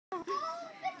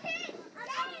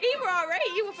alright.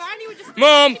 You were fine. You were just.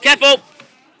 Mum, careful!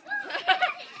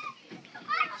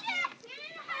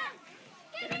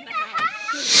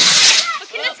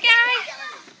 Look in the sky.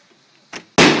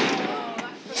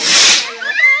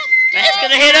 It's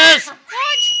gonna hit us!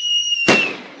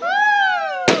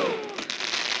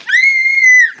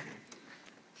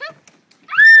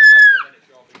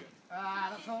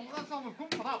 That's all we've come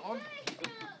for that one.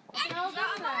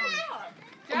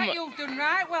 Jack, you've done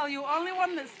right well. You're the only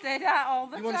one that stayed out all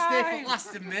the time. You want to stay for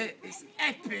last, mate? It's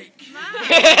epic.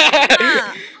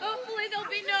 Hopefully there'll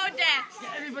be no deaths.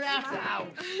 Get everybody out of the house.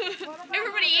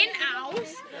 Everybody in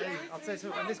house. Hey, I'll tell you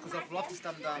something, when this goes off, we'll have to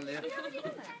stand down there.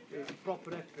 It's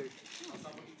proper epic.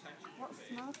 What's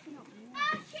smoking up here?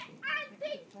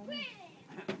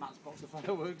 Matt's box of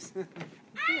fireworks.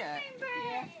 Yeah.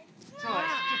 It's alright,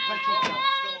 just petrol.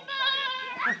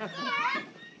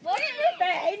 What have you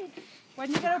been? When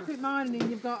you get up in the morning,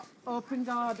 you've got open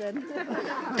garden.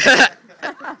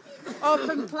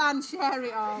 Open plan, share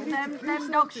it all.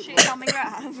 Them dogs shit on my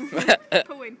grass.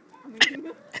 Pooing.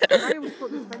 I always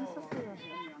put the fence up here.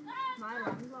 My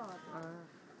landlord.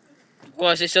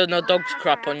 What, is it so no dogs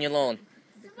crap on your lawn?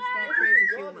 Because they're crazy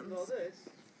humans.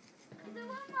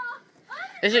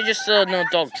 Is it just so no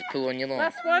dogs poo on your lawn?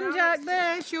 Last one, Jack,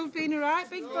 there. You've been a right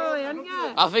big boy, haven't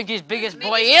you? I think he's biggest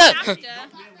boy here!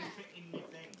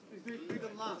 Bigger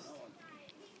than last.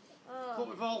 What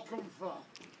we've all come for.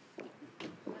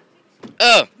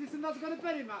 Oh! This not got a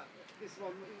belly, Matt. This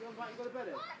one. You got a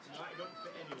belly?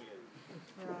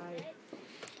 Right.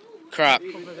 Crap.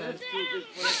 It's too big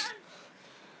for it.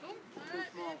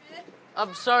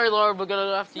 I'm sorry, Laura, we're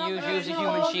gonna have to use you as a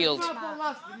human shield.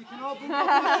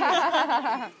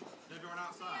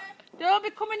 Don't be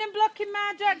coming and blocking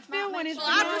my Jack's view when he's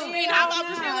I've just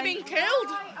nearly been killed.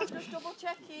 I'm just double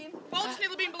checking. I've just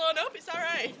nearly been blown up. It's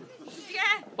alright.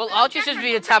 Yeah. Well, Archie's just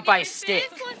been attacked by a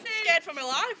stick. Scared for my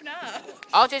life now.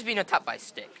 Archie's been attacked by a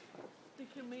stick.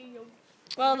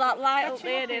 Well, that light up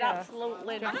there did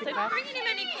absolutely nothing. Bringing him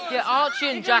any closer. Yeah, Archie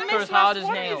and Jack are as hard as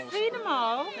nails. You've seen them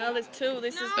all. No, there's two.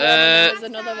 This is one. There's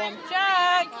another one.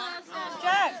 Jack!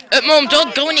 Jack! Mum,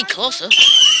 don't go any closer.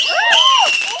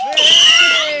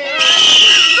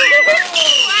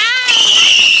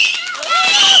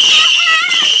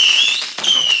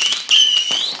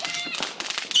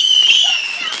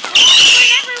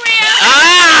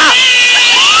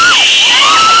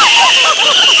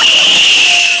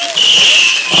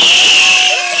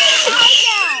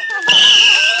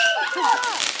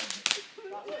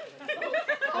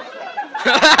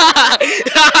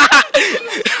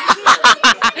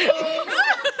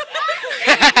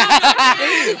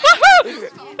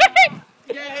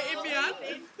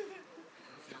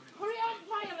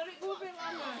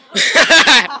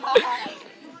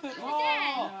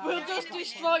 We'll just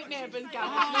destroy neighbours'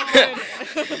 garden.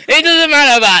 It doesn't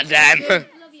matter about them.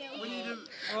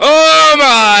 Oh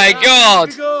my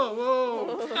God!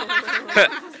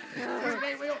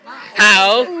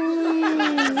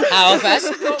 How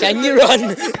fast can you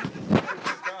run?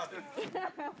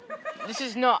 This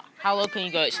is not how low can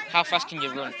you go, it's how fast can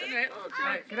you run.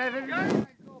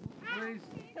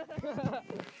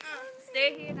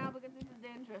 Stay here now because this is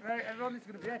dangerous. Right, everyone, it's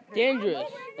going to be epic.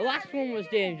 Dangerous. The last one was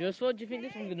dangerous. What do you think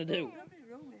this one's going to do?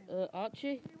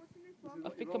 Archie, I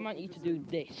think I might need to do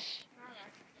this.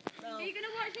 Are you going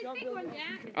to watch this big one,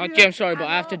 Jack? Okay, I'm sorry, but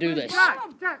I have to do this.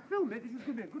 Jack, film it. This is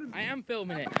going to be a good one. I am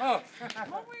filming it. Oh.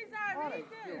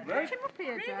 Watch him up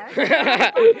here, Jack.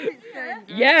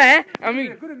 Yeah, I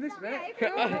mean... Good in this, mate.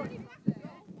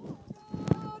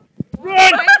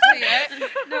 Run!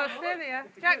 No, stay there.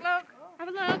 Jack, look. Have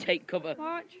a look. Take cover.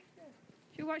 Watch.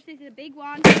 Should we watch this? Is a big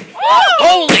one.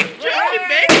 Holy! Joking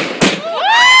big.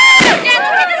 Jack,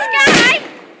 look at the sky.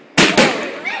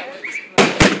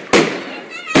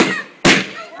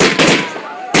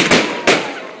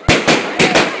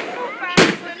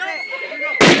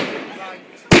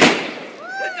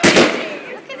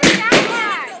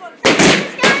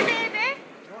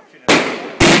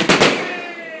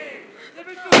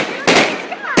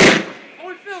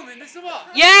 This is what?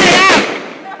 Yeah!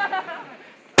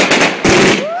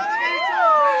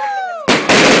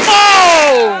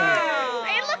 Oh!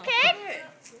 Are you looking?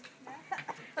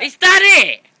 Is that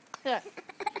it?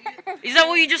 Is that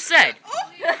what you just said?